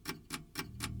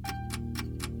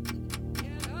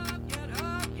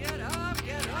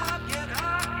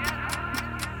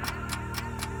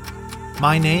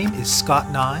My name is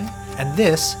Scott Nye, and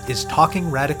this is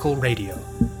Talking Radical Radio.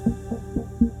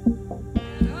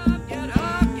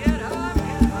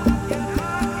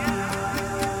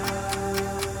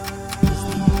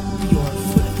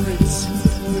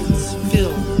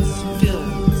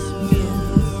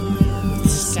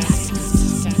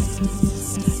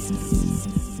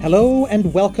 Hello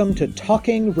and welcome to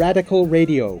Talking Radical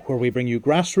Radio, where we bring you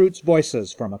grassroots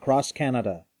voices from across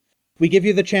Canada. We give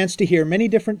you the chance to hear many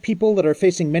different people that are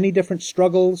facing many different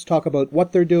struggles, talk about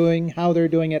what they're doing, how they're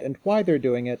doing it, and why they're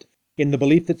doing it, in the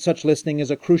belief that such listening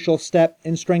is a crucial step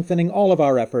in strengthening all of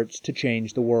our efforts to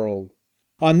change the world.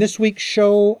 On this week's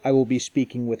show, I will be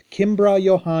speaking with Kimbra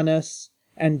Johannes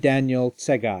and Daniel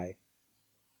Tsegai.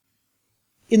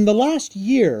 In the last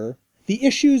year, the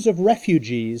issues of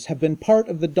refugees have been part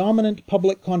of the dominant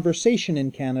public conversation in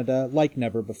Canada like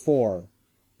never before.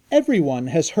 Everyone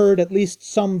has heard at least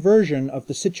some version of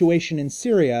the situation in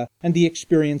Syria and the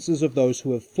experiences of those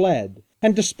who have fled.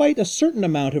 And despite a certain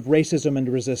amount of racism and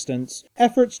resistance,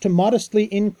 efforts to modestly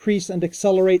increase and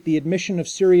accelerate the admission of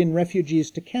Syrian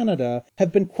refugees to Canada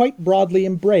have been quite broadly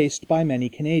embraced by many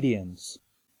Canadians.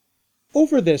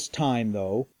 Over this time,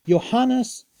 though,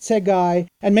 Johannes, Tsegai,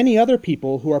 and many other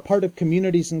people who are part of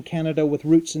communities in Canada with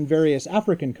roots in various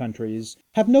African countries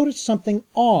have noticed something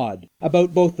odd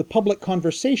about both the public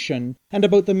conversation and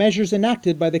about the measures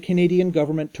enacted by the Canadian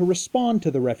government to respond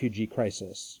to the refugee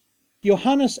crisis.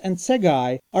 Johannes and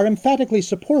Tsegai are emphatically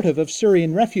supportive of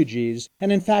Syrian refugees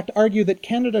and in fact argue that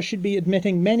Canada should be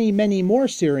admitting many, many more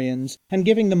Syrians and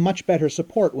giving them much better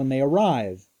support when they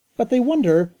arrive. But they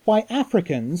wonder why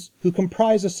Africans, who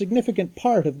comprise a significant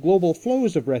part of global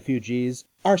flows of refugees,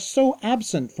 are so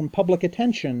absent from public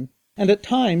attention and at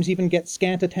times even get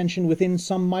scant attention within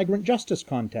some migrant justice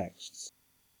contexts.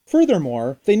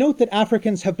 Furthermore, they note that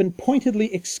Africans have been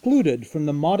pointedly excluded from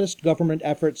the modest government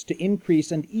efforts to increase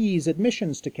and ease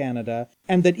admissions to Canada,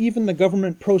 and that even the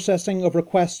government processing of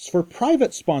requests for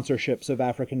private sponsorships of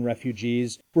African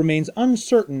refugees remains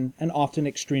uncertain and often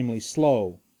extremely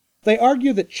slow. They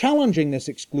argue that challenging this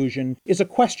exclusion is a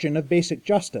question of basic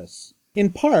justice. In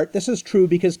part, this is true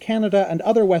because Canada and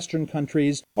other Western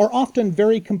countries are often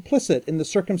very complicit in the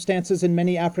circumstances in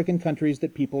many African countries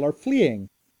that people are fleeing.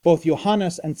 Both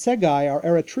Johannes and Tsegai are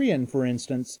Eritrean, for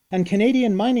instance, and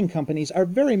Canadian mining companies are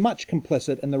very much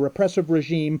complicit in the repressive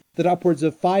regime that upwards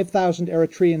of 5,000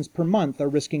 Eritreans per month are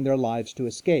risking their lives to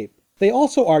escape. They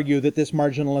also argue that this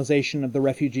marginalization of the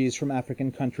refugees from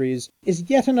African countries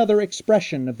is yet another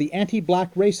expression of the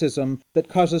anti-black racism that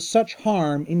causes such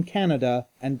harm in Canada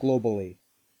and globally.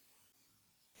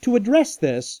 To address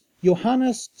this,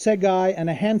 Johannes, Tsegai, and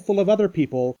a handful of other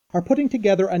people are putting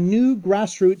together a new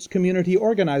grassroots community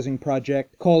organizing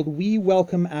project called We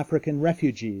Welcome African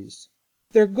Refugees.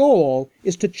 Their goal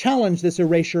is to challenge this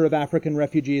erasure of African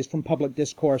refugees from public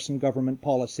discourse and government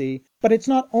policy, but it's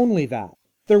not only that.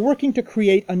 They're working to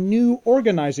create a new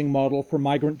organizing model for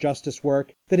migrant justice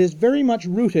work that is very much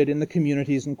rooted in the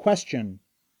communities in question.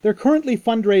 They're currently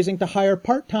fundraising to hire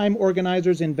part-time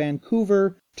organizers in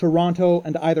Vancouver, Toronto,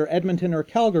 and either Edmonton or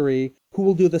Calgary who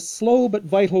will do the slow but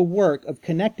vital work of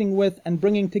connecting with and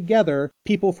bringing together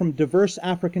people from diverse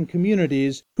African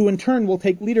communities who in turn will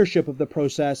take leadership of the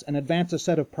process and advance a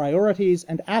set of priorities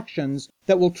and actions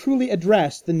that will truly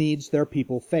address the needs their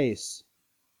people face.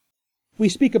 We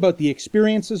speak about the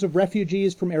experiences of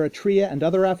refugees from Eritrea and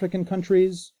other African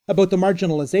countries, about the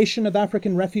marginalization of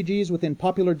African refugees within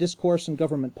popular discourse and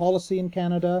government policy in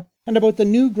Canada, and about the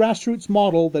new grassroots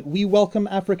model that We Welcome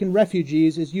African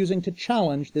Refugees is using to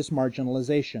challenge this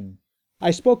marginalization. I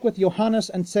spoke with Johannes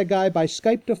and Tsegai by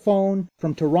Skype to phone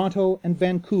from Toronto and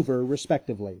Vancouver,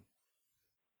 respectively.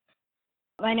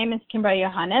 My name is Kimbra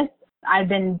Johannes. I've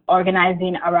been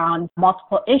organizing around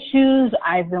multiple issues.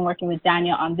 I've been working with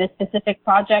Daniel on this specific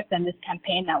project and this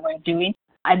campaign that we're doing.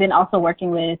 I've been also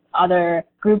working with other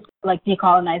groups like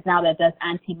Decolonize Now that does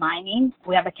anti-mining.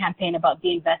 We have a campaign about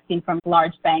de-investing from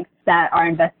large banks that are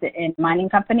invested in mining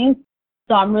companies.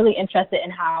 So I'm really interested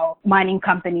in how mining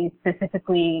companies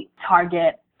specifically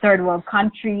target third world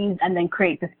countries and then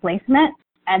create displacement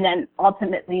and then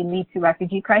ultimately lead to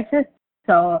refugee crisis.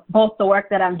 So both the work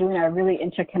that I'm doing are really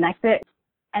interconnected.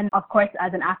 And of course,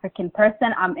 as an African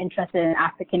person, I'm interested in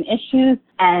African issues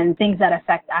and things that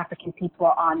affect African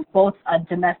people on both a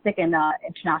domestic and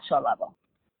international level.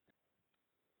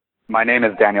 My name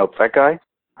is Daniel Tsegai.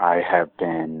 I have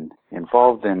been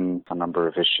involved in a number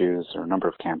of issues or a number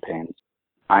of campaigns.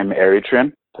 I'm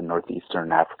Eritrean, a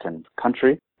northeastern African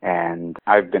country, and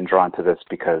I've been drawn to this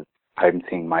because I'm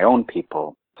seeing my own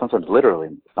people, sometimes literally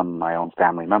some of my own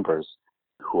family members,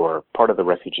 who are part of the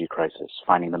refugee crisis,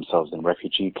 finding themselves in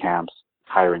refugee camps,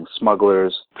 hiring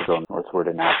smugglers to go northward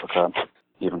in Africa,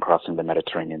 even crossing the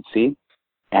Mediterranean Sea.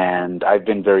 And I've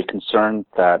been very concerned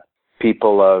that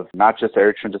people of not just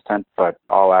Eritrean descent, but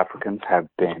all Africans have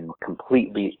been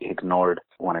completely ignored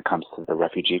when it comes to the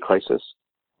refugee crisis.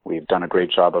 We've done a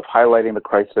great job of highlighting the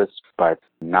crisis, but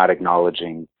not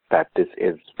acknowledging that this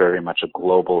is very much a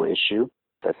global issue,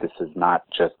 that this is not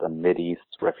just a Mideast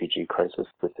refugee crisis.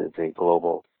 This is a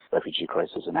global refugee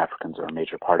crisis, and Africans are a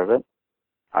major part of it.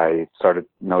 I started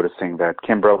noticing that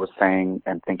Kimbra was saying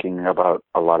and thinking about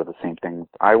a lot of the same things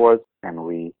I was, and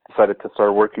we decided to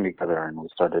start working together, and we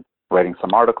started writing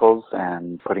some articles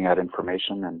and putting out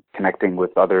information and connecting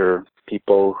with other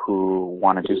people who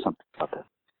want to do something about this.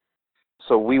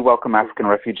 So We Welcome African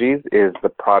Refugees is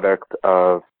the product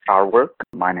of our work,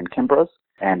 mine and Kimbra's,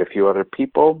 and a few other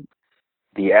people.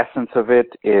 The essence of it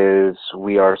is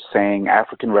we are saying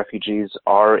African refugees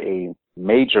are a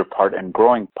major part and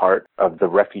growing part of the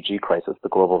refugee crisis, the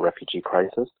global refugee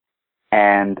crisis.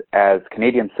 And as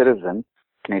Canadian citizens,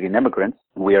 Canadian immigrants,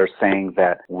 we are saying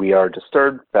that we are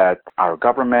disturbed that our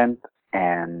government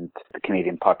and the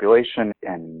Canadian population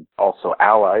and also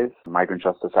allies, migrant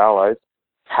justice allies,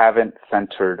 haven't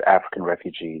centered African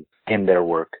refugees in their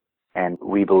work. And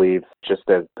we believe, just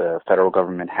as the federal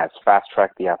government has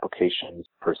fast-tracked the applications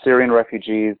for Syrian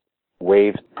refugees,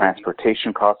 waived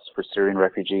transportation costs for Syrian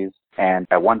refugees, and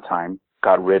at one time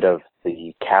got rid of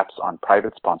the caps on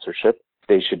private sponsorship,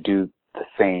 they should do the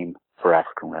same for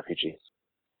African refugees.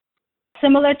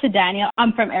 Similar to Daniel,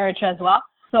 I'm from Eritrea as well.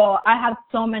 So I have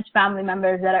so much family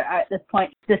members that are at this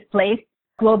point displaced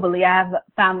globally. I have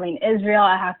family in Israel.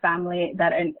 I have family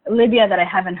that are in Libya that I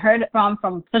haven't heard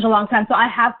from such a long time. So I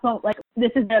have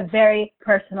this is a very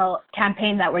personal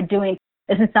campaign that we're doing.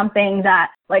 This is something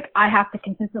that I have to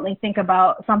consistently think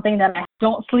about, something that I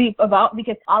don't sleep about,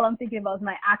 because all I'm thinking about is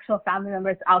my actual family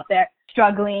members out there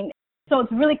struggling. So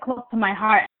it's really close to my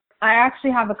heart. I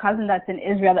actually have a cousin that's in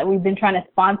Israel that we've been trying to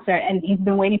sponsor, and he's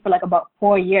been waiting for about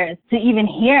 4 years to even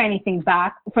hear anything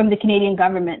back from the Canadian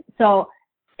government. So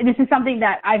this is something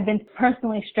that I've been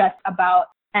personally stressed about,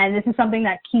 and this is something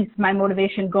that keeps my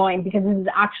motivation going, because this is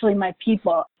actually my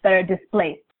people that are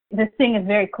displaced. This thing is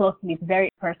very close to me. It's very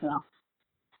personal.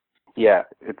 Yeah,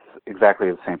 it's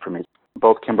exactly the same for me.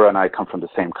 Both Kimbra and I come from the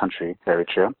same country,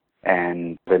 Eritrea,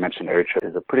 and they mentioned Eritrea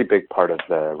is a pretty big part of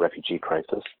the refugee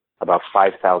crisis. About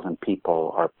 5,000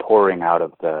 people are pouring out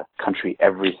of the country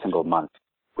every single month,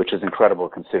 which is incredible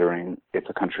considering it's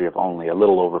a country of only a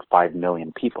little over 5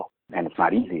 million people, and it's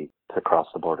not easy to cross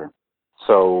the border.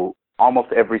 So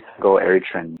almost every single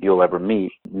Eritrean you'll ever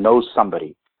meet knows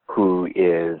somebody who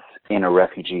is in a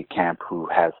refugee camp, who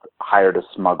has hired a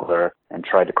smuggler and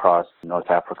tried to cross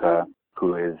North Africa,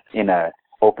 who is in an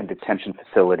open detention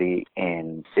facility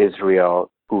in Israel,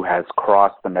 who has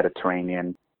crossed the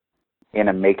Mediterranean, in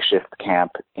a makeshift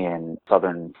camp in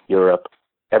southern Europe.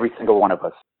 Every single one of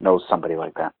us knows somebody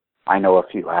like that. I know a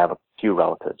few. I have a few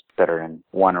relatives that are in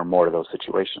one or more of those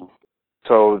situations.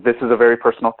 So this is a very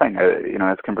personal thing.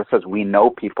 As Kimbra says, we know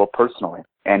people personally.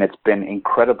 And it's been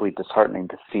incredibly disheartening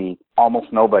to see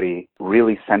almost nobody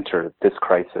really center this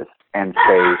crisis and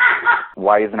say,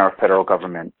 why isn't our federal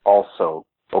government also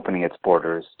opening its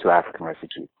borders to African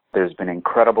refugees? There's been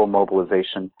incredible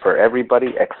mobilization for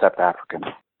everybody except Africans.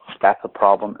 That's a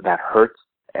problem that hurts,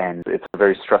 and it's a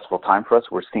very stressful time for us.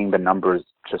 We're seeing the numbers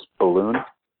just balloon.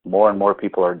 More and more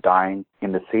people are dying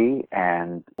in the sea,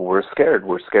 and we're scared.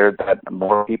 We're scared that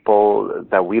more people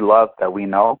that we love, that we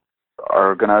know,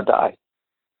 are going to die.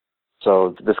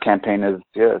 So this campaign is,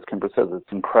 as Kimbra says,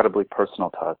 it's incredibly personal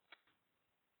to us.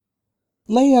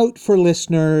 Lay out for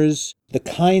listeners the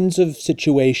kinds of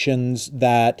situations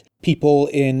that people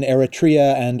in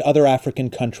Eritrea and other African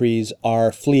countries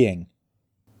are fleeing.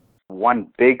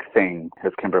 One big thing,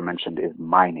 as Kimbra mentioned, is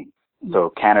mining.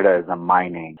 So Canada is a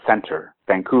mining center.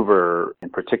 Vancouver, in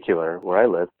particular, where I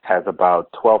live, has about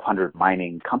 1,200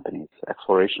 mining companies,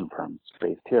 exploration firms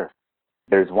based here.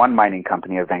 There's one mining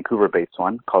company, a Vancouver-based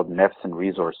one, called Nevson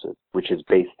Resources, which is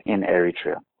based in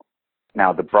Eritrea.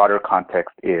 Now, the broader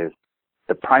context is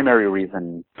the primary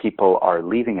reason people are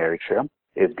leaving Eritrea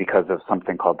is because of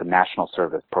something called the National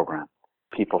Service Program.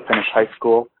 People finish high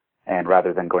school, and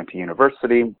rather than going to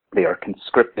university, they are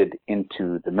conscripted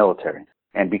into the military.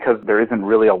 And because there isn't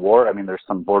really a war, there's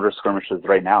some border skirmishes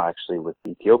right now, actually, with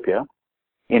Ethiopia.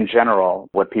 In general,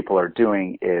 what people are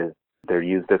doing is they're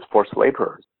used as forced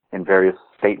laborers in various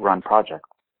state-run projects.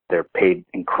 They're paid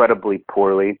incredibly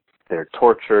poorly. They're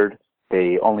tortured.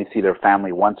 They only see their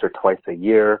family once or twice a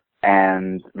year.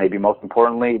 And maybe most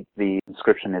importantly, the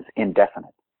conscription is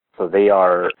indefinite. So they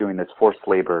are doing this forced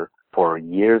labor for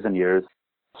years and years.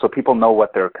 So people know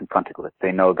what they're confronted with.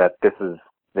 They know that this is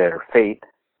their fate.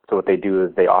 So what they do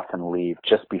is they often leave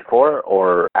just before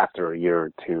or after a year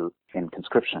or two in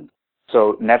conscription.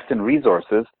 So Nevsun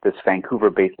Resources, this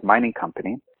Vancouver-based mining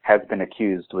company, has been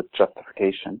accused with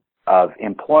justification of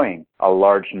employing a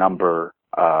large number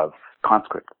of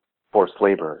conscripts, forced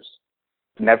laborers.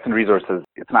 Nevsun Resources,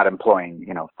 it's not employing,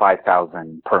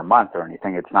 5,000 per month or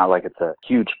anything. It's not like it's a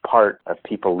huge part of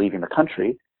people leaving the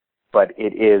country, but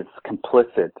it is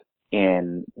complicit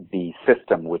in the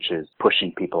system which is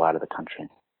pushing people out of the country.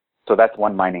 So that's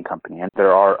one mining company. And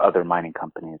there are other mining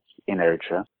companies in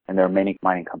Eritrea, and there are many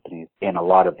mining companies in a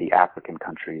lot of the African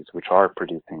countries which are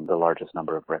producing the largest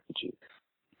number of refugees.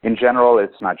 In general,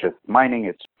 it's not just mining,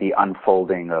 it's the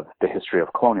unfolding of the history of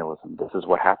colonialism. This is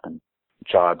what happened.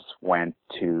 Jobs went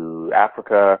to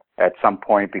Africa at some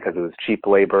point because it was cheap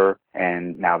labor,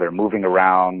 and now they're moving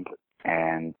around,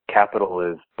 and capital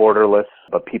is borderless,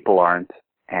 but people aren't,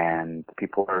 and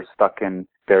people are stuck in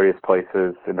various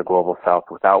places in the global south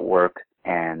without work,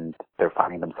 and they're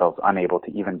finding themselves unable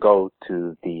to even go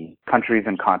to the countries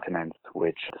and continents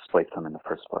which displaced them in the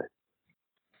first place.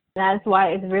 That is why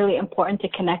it's really important to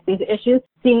connect these issues,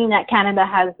 seeing that Canada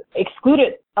has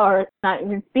excluded, or not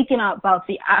even speaking about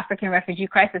the African refugee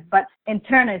crisis, but in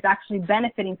turn is actually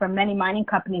benefiting from many mining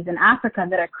companies in Africa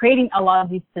that are creating a lot of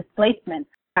these displacements,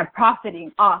 are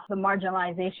profiting off the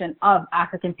marginalization of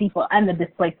African people and the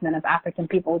displacement of African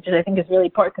people, which I think is really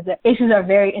important because the issues are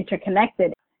very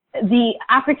interconnected. The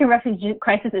African refugee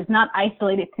crisis is not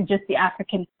isolated to just the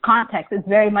African context. It's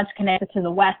very much connected to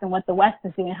the West and what the West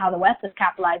is doing, how the West is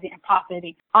capitalizing and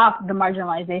profiting off the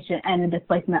marginalization and the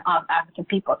displacement of African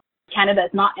people. Canada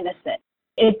is not innocent.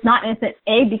 It's not innocent,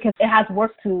 A, because it has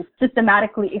worked to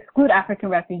systematically exclude African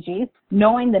refugees,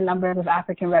 knowing the numbers of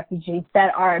African refugees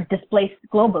that are displaced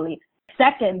globally.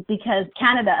 Second, because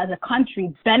Canada as a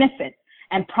country benefits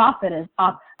and profits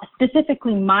off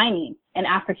specifically mining in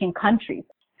African countries.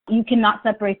 You cannot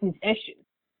separate these issues.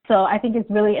 So I think it's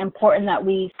really important that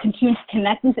we continue to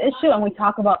connect this issue and we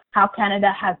talk about how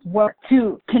Canada has worked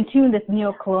to continue this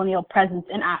neo-colonial presence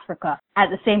in Africa, at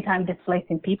the same time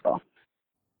displacing people.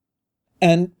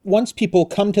 And once people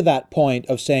come to that point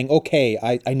of saying, okay,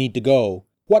 I need to go,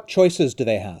 what choices do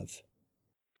they have?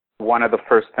 One of the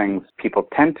first things people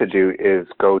tend to do is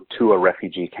go to a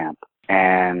refugee camp.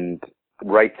 And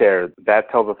right there,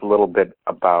 that tells us a little bit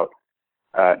about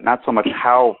not so much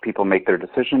how people make their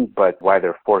decision, but why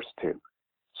they're forced to.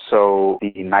 So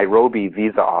the Nairobi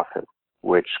Visa Office,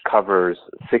 which covers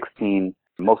 16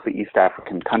 mostly East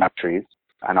African countries,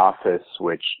 an office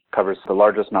which covers the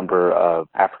largest number of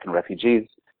African refugees,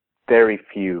 very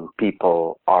few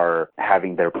people are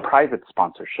having their private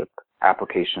sponsorship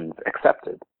applications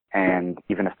accepted. And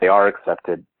even if they are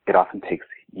accepted, it often takes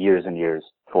years and years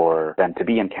for them to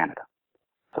be in Canada.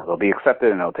 So they'll be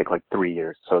accepted and it'll take like 3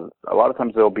 years. So a lot of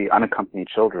times there'll be unaccompanied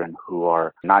children who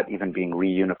are not even being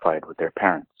reunified with their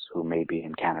parents who may be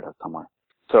in Canada somewhere.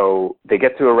 So they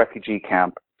get to a refugee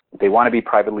camp, they want to be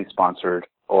privately sponsored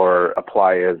or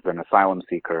apply as an asylum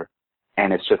seeker,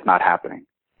 and it's just not happening.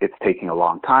 It's taking a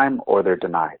long time or they're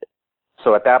denied.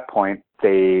 So at that point,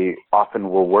 they often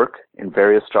will work in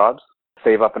various jobs,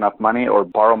 save up enough money or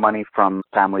borrow money from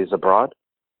families abroad,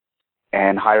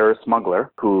 and hire a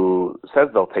smuggler who says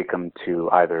they'll take them to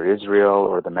either Israel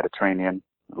or the Mediterranean,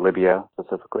 Libya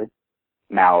specifically.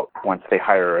 Now, once they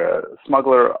hire a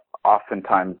smuggler,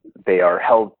 oftentimes they are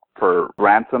held for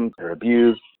ransom, they're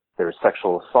abused, there's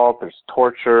sexual assault, there's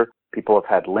torture, people have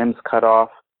had limbs cut off,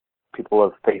 people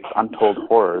have faced untold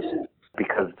horrors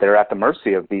because they're at the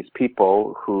mercy of these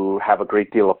people who have a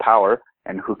great deal of power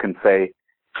and who can say,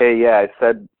 hey, yeah, I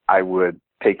said I would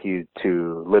take you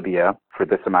to Libya for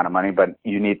this amount of money, but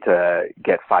you need to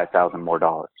get $5,000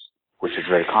 more, which is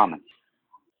very common.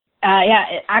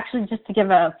 Actually, just to give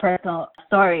a personal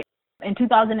story, in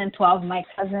 2012, my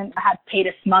cousin had paid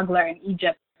a smuggler in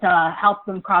Egypt to help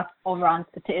them cross over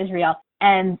to Israel,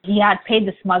 and he had paid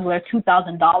the smuggler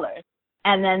 $2,000.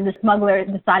 And then the smuggler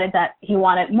decided that he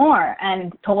wanted more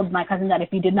and told my cousin that if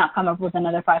he did not come up with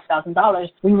another $5,000,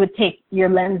 we would take your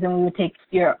limbs and we would take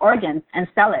your organs and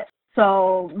sell it.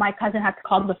 So my cousin had to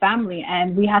call the family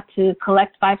and we had to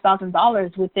collect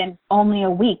 $5,000 within only a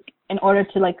week in order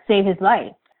to save his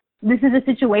life. This is a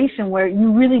situation where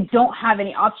you really don't have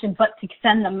any option but to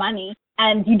send the money,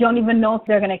 and you don't even know if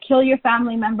they're going to kill your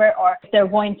family member or if they're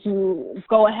going to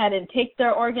go ahead and take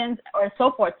their organs or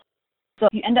so forth. So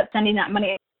you end up sending that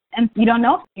money and you don't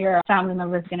know if your family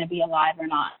member is going to be alive or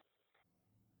not.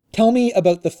 Tell me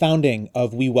about the founding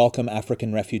of We Welcome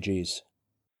African Refugees.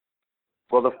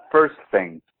 Well, the first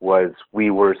thing was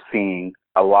we were seeing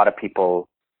a lot of people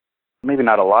maybe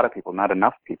not a lot of people, not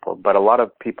enough people, but a lot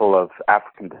of people of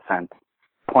African descent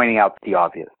pointing out the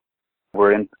obvious.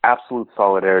 We're in absolute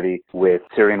solidarity with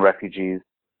Syrian refugees.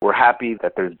 We're happy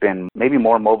that there's been maybe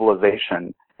more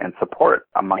mobilization and support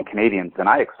among Canadians than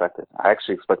I expected. I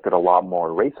actually expected a lot more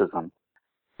racism.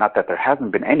 Not that there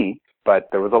hasn't been any, but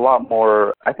there was a lot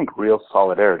more, I think, real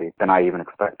solidarity than I even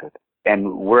expected.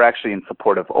 And we're actually in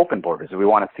support of open borders. We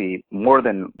want to see more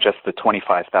than just the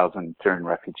 25,000 Syrian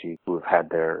refugees who have had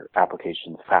their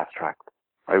applications fast-tracked.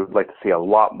 I would like to see a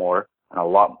lot more and a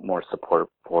lot more support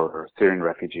for Syrian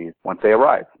refugees once they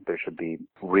arrive. There should be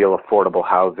real affordable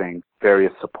housing,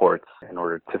 various supports in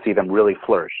order to see them really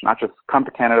flourish, not just come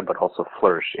to Canada, but also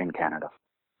flourish in Canada.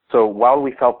 So while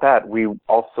we felt that, we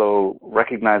also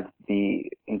recognized the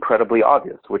incredibly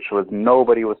obvious, which was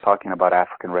nobody was talking about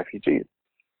African refugees.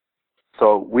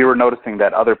 So we were noticing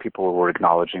that other people were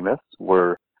acknowledging this.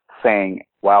 We're saying,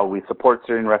 while we support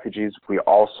Syrian refugees, we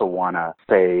also want to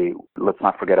say, let's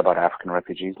not forget about African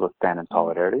refugees. Let's stand in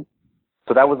solidarity.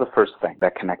 So that was the first thing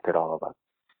that connected all of us.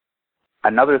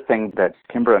 Another thing that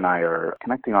Kimbra and I are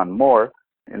connecting on more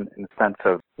in the sense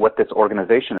of what this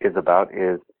organization is about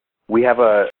is we have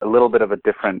a little bit of a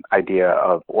different idea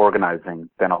of organizing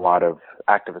than a lot of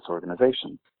activist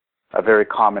organizations. A very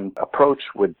common approach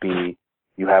would be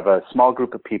you have a small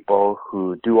group of people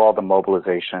who do all the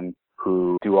mobilization,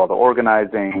 who do all the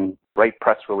organizing, write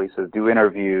press releases, do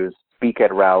interviews, speak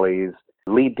at rallies,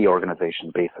 lead the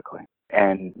organization, basically.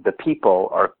 And the people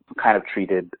are kind of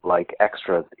treated like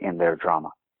extras in their drama.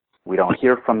 We don't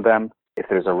hear from them. If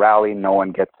there's a rally, no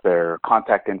one gets their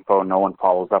contact info, no one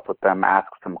follows up with them,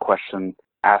 asks them questions,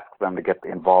 asks them to get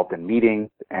involved in meetings,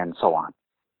 and so on.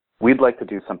 We'd like to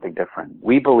do something different.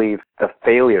 We believe the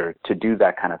failure to do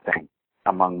that kind of thing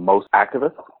among most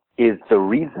activists is the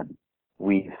reason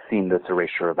we've seen this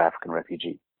erasure of African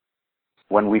refugees.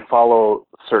 When we follow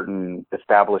certain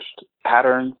established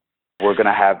patterns, we're going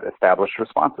to have established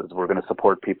responses. We're going to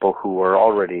support people who are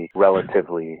already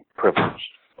relatively privileged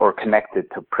or connected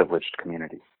to privileged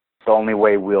communities. The only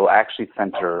way we'll actually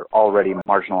center already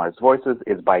marginalized voices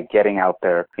is by getting out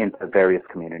there into various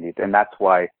communities. And that's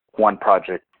why one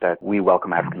project that We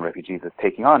Welcome African Refugees is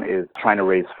taking on is trying to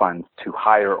raise funds to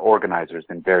hire organizers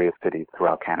in various cities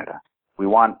throughout Canada. We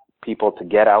want people to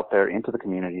get out there into the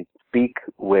communities, speak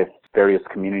with various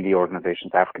community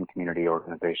organizations, African community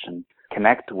organizations,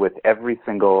 connect with every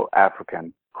single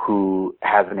African who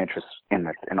has an interest in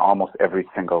this, and almost every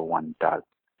single one does,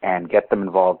 and get them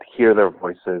involved, hear their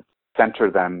voices,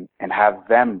 center them, and have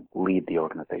them lead the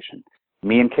organization.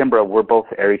 Me and Kimbra, we're both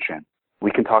Eritrean. We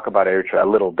can talk about Eritrea a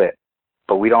little bit,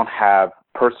 but we don't have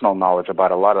personal knowledge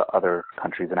about a lot of other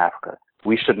countries in Africa.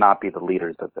 We should not be the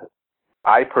leaders of this.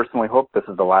 I personally hope this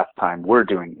is the last time we're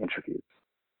doing interviews.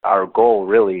 Our goal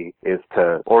really is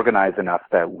to organize enough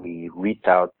that we reach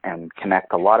out and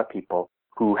connect a lot of people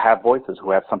who have voices, who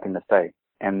have something to say.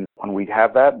 And when we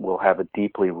have that, we'll have a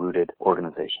deeply rooted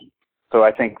organization. So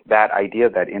I think that idea,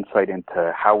 that insight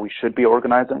into how we should be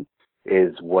organizing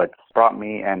is what brought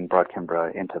me and brought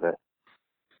Kimbra into this.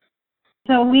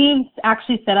 So we've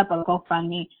actually set up a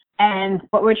GoFundMe. And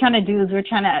what we're trying to do is we're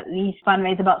trying to at least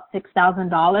fundraise about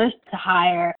 $6,000 to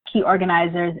hire key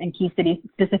organizers in key cities,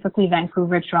 specifically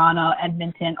Vancouver, Toronto,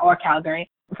 Edmonton, or Calgary,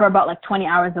 for about 20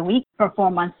 hours a week for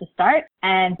 4 months to start.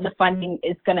 And the funding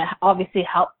is going to obviously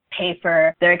help pay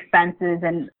for their expenses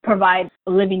and provide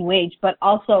a living wage, but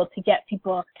also to get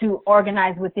people to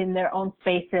organize within their own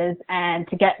spaces and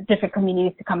to get different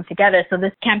communities to come together. So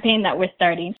this campaign that we're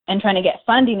starting and trying to get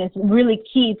funding is really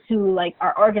key to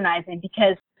our organizing,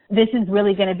 because this is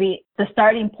really going to be the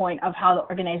starting point of how the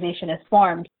organization is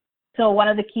formed. So one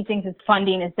of the key things is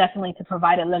funding is definitely to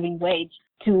provide a living wage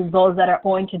to those that are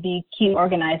going to be key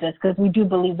organizers, because we do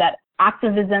believe that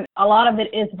activism, a lot of it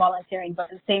is volunteering, but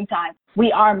at the same time, we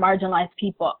are marginalized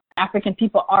people. African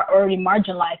people are already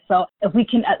marginalized. So if we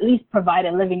can at least provide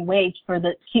a living wage for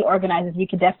the key organizers, we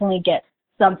could definitely get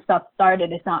some stuff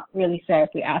started. It's not really fair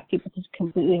if we ask people to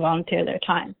completely volunteer their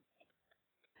time.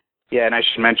 Yeah, and I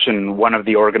should mention one of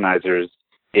the organizers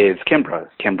is Kimbra.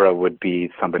 Kimbra would be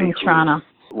somebody in Toronto.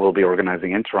 Will be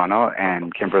organizing in Toronto,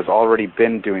 and Kimbra's already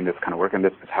been doing this kind of work, and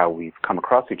this is how we've come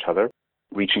across each other,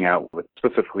 reaching out with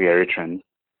specifically Eritreans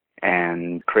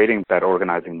and creating that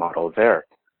organizing model there.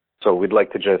 So we'd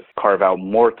like to just carve out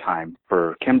more time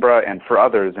for Kimbra and for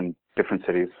others in different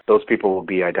cities. Those people will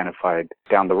be identified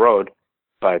down the road,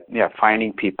 but yeah,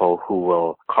 finding people who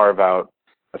will carve out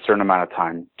a certain amount of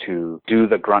time to do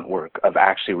the grunt work of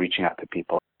actually reaching out to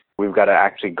people. We've got to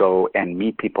actually go and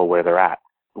meet people where they're at,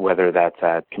 whether that's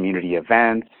at community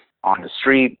events, on the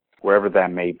street, wherever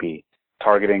that may be.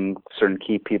 targeting certain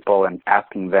key people and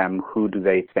asking them who do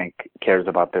they think cares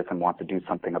about this and wants to do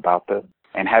something about this,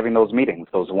 and having those meetings,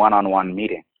 those one-on-one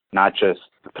meetings, not just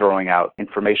throwing out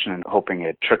information and hoping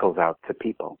it trickles out to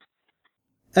people.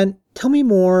 And tell me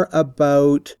more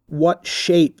about what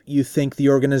shape you think the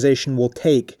organization will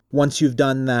take once you've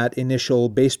done that initial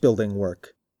base building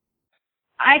work.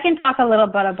 I can talk a little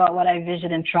bit about what I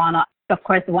vision in Toronto. Of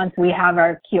course, once we have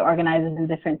our key organizers in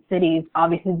different cities,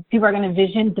 obviously people are going to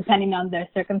vision, depending on their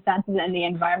circumstances and the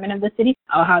environment of the city,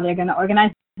 or how they're going to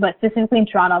organize. But specifically in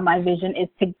Toronto, my vision is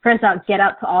to first out, get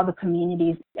out to all the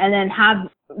communities and then have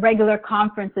regular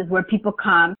conferences where people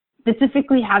come,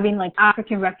 specifically having like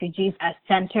African refugees as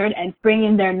centered and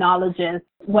bringing their knowledges,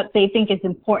 what they think is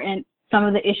important, some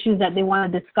of the issues that they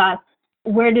want to discuss.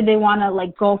 Where do they want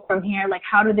to go from here?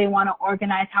 How do they want to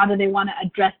organize? How do they want to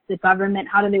address the government?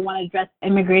 How do they want to address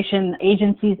immigration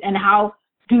agencies? And how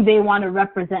do they want to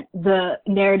represent the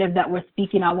narrative that we're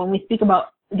speaking on? When we speak about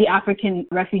the African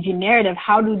refugee narrative,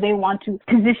 how do they want to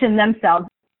position themselves?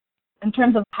 In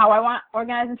terms of how I want to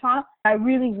organize in Toronto, I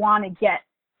really want to get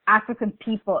African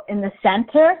people in the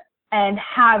center and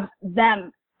have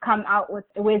them come out with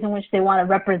ways in which they want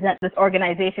to represent this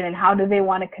organization and how do they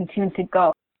want to continue to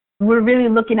go. We're really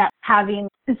looking at having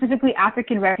specifically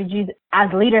African refugees as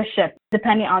leadership,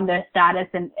 depending on their status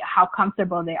and how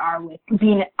comfortable they are with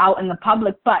being out in the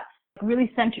public, but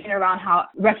really centering around how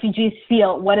refugees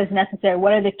feel, what is necessary,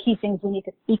 what are the key things we need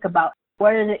to speak about,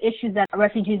 what are the issues that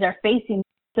refugees are facing.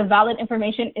 The valid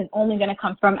information is only going to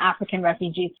come from African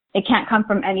refugees. It can't come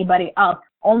from anybody else.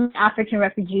 Only African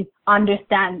refugees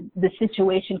understand the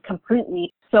situation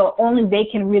completely, so only they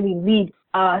can really lead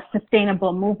a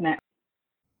sustainable movement.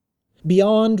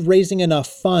 Beyond raising enough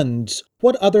funds,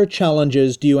 what other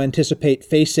challenges do you anticipate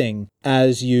facing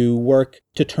as you work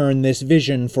to turn this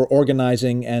vision for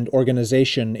organizing and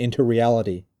organization into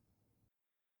reality?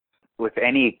 With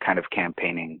any kind of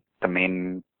campaigning, the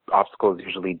main obstacle is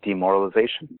usually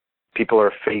demoralization. People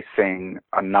are facing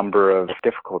a number of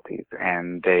difficulties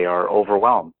and they are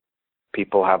overwhelmed.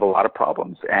 People have a lot of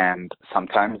problems and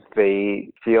sometimes they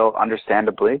feel,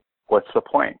 understandably, what's the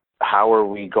point? How are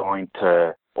we going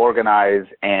to organize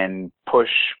and push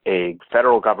a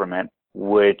federal government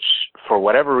which, for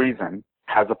whatever reason,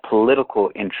 has a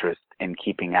political interest in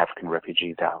keeping African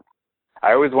refugees out?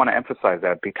 I always want to emphasize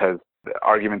that because the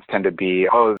arguments tend to be,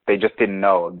 they just didn't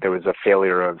know. There was a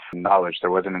failure of knowledge.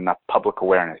 There wasn't enough public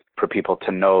awareness for people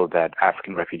to know that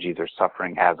African refugees are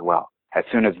suffering as well. As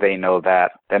soon as they know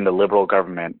that, then the Liberal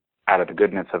government, out of the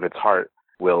goodness of its heart,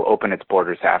 will open its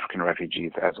borders to African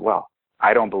refugees as well.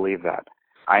 I don't believe that.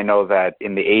 I know that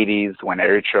in the 80s, when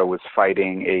Eritrea was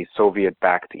fighting a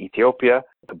Soviet-backed Ethiopia,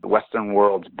 the Western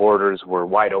world's borders were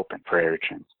wide open for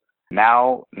Eritreans.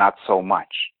 Now, not so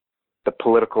much. The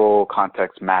political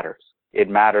context matters. It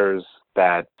matters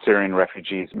that Syrian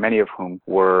refugees, many of whom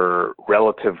were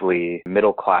relatively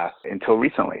middle class until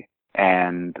recently,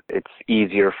 and it's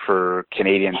easier for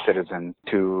Canadian citizens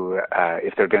to,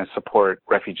 if they're going to support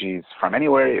refugees from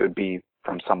anywhere, it would be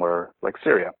from somewhere like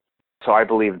Syria. So I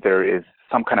believe there is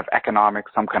some kind of economic,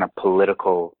 some kind of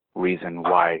political reason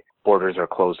why borders are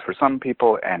closed for some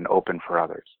people and open for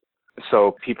others.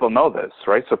 So people know this,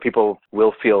 right? So people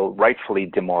will feel rightfully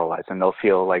demoralized and they'll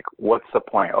feel like, what's the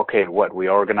point? Okay, we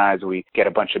organize, we get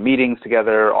a bunch of meetings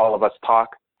together, all of us talk,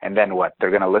 and then what? They're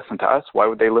going to listen to us? Why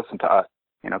would they listen to us?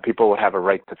 People would have a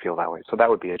right to feel that way. So that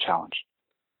would be a challenge.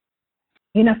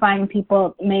 Unifying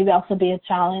people may also be a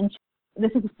challenge.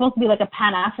 This is supposed to be like a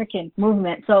Pan-African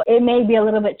movement, so it may be a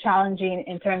little bit challenging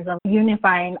in terms of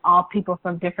unifying all people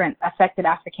from different affected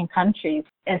African countries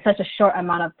in such a short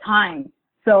amount of time.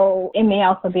 So it may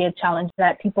also be a challenge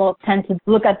that people tend to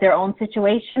look at their own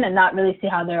situation and not really see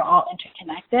how they're all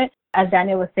interconnected. As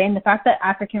Daniel was saying, the fact that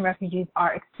African refugees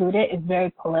are excluded is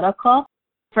very political.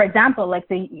 For example, like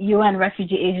the UN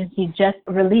Refugee Agency just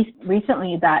released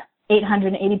recently that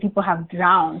 880 people have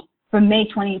drowned from May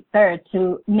 23rd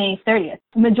to May 30th.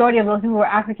 The majority of those people were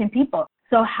African people.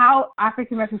 So how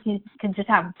African refugees can just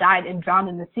have died and drowned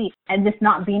in the sea and this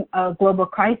not being a global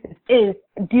crisis is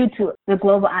due to the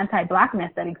global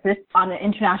anti-Blackness that exists on an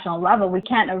international level. We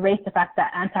can't erase the fact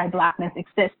that anti-Blackness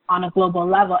exists on a global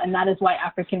level, and that is why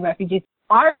African refugees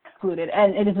are excluded,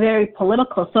 and it is very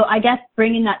political. So I guess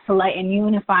bringing that to light and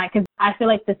unifying, because I feel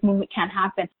like this movement can't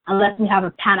happen unless we have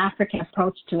a Pan-African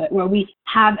approach to it, where we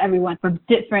have everyone from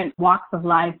different walks of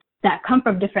life that come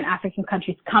from different African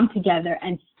countries come together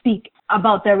and speak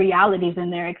about their realities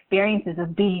and their experiences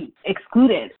of being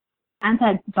excluded.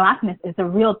 Anti-Blackness is a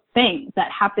real thing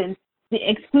that happens The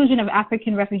exclusion of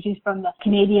African refugees from the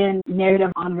Canadian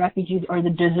narrative on refugees or the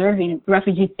deserving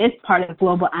refugees is part of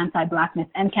global anti-Blackness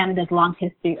and Canada's long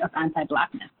history of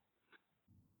anti-Blackness.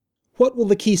 What will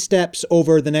the key steps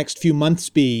over the next few months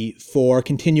be for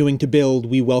continuing to build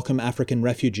We Welcome African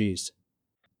Refugees?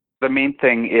 The main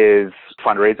thing is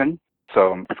fundraising.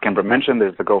 So as Kimbra mentioned,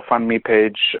 there's the GoFundMe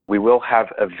page. We will have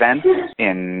events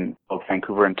in both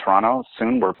Vancouver and Toronto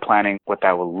soon. We're planning what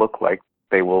that will look like.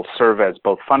 They will serve as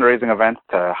both fundraising events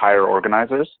to hire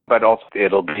organizers, but also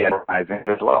it'll be advertising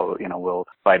as well. We'll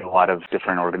invite a lot of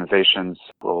different organizations.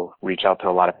 We'll reach out to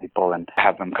a lot of people and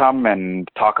have them come and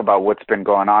talk about what's been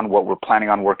going on, what we're planning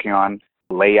on working on,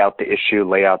 lay out the issue,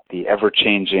 lay out the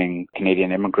ever-changing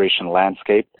Canadian immigration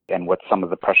landscape and what some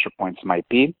of the pressure points might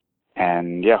be.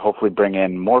 And hopefully bring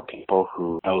in more people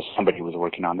who know somebody was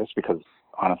working on this, because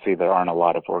honestly, there aren't a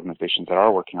lot of organizations that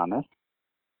are working on this.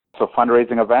 So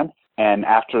fundraising events. And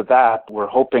after that, we're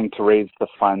hoping to raise the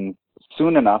funds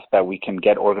soon enough that we can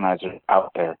get organizers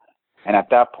out there. And at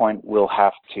that point, we'll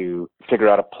have to figure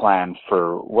out a plan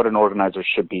for what an organizer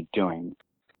should be doing.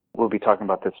 We'll be talking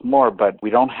about this more, but we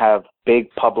don't have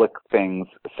big public things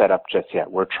set up just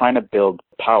yet. We're trying to build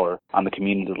power on the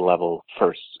community level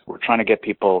first. We're trying to get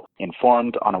people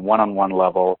informed on a one-on-one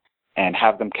level and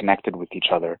have them connected with each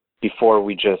other before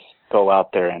we just go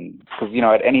out there. And because,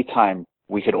 at any time,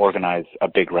 we could organize a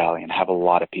big rally and have a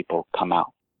lot of people come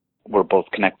out. We're both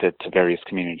connected to various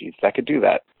communities that could do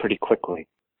that pretty quickly.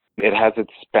 It has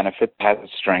its benefits, has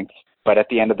its strengths, but at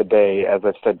the end of the day, as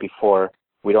I've said before,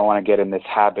 we don't want to get in this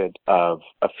habit of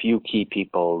a few key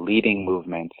people leading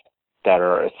movements that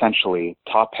are essentially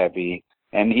top-heavy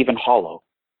and even hollow.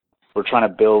 We're trying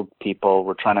to build people,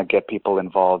 we're trying to get people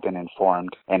involved and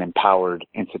informed and empowered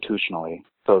institutionally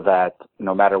so that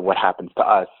no matter what happens to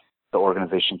us, the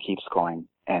organization keeps going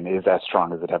and is as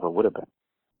strong as it ever would have been.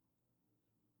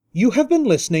 You have been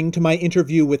listening to my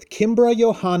interview with Kimbra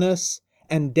Johannes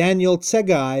and Daniel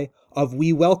Tsegai of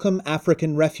We Welcome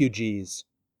African Refugees.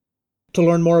 To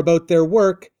learn more about their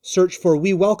work, search for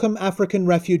We Welcome African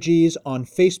Refugees on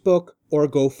Facebook or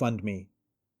GoFundMe.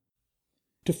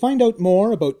 To find out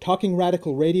more about Talking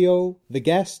Radical Radio, the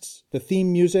guests, the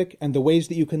theme music, and the ways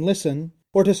that you can listen,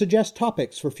 or to suggest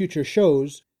topics for future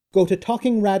shows, go to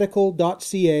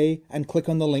talkingradical.ca and click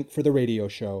on the link for the radio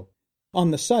show.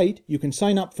 On the site, you can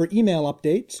sign up for email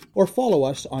updates or follow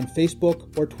us on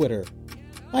Facebook or Twitter.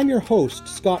 I'm your host,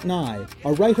 Scott Nye,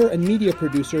 a writer and media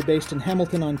producer based in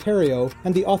Hamilton, Ontario,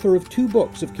 and the author of 2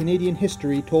 books of Canadian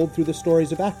history told through the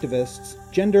stories of activists,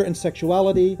 Gender and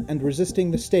Sexuality, and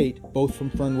Resisting the State, both from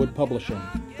Fernwood Publishing.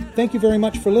 Thank you very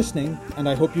much for listening, and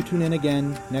I hope you tune in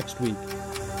again next week.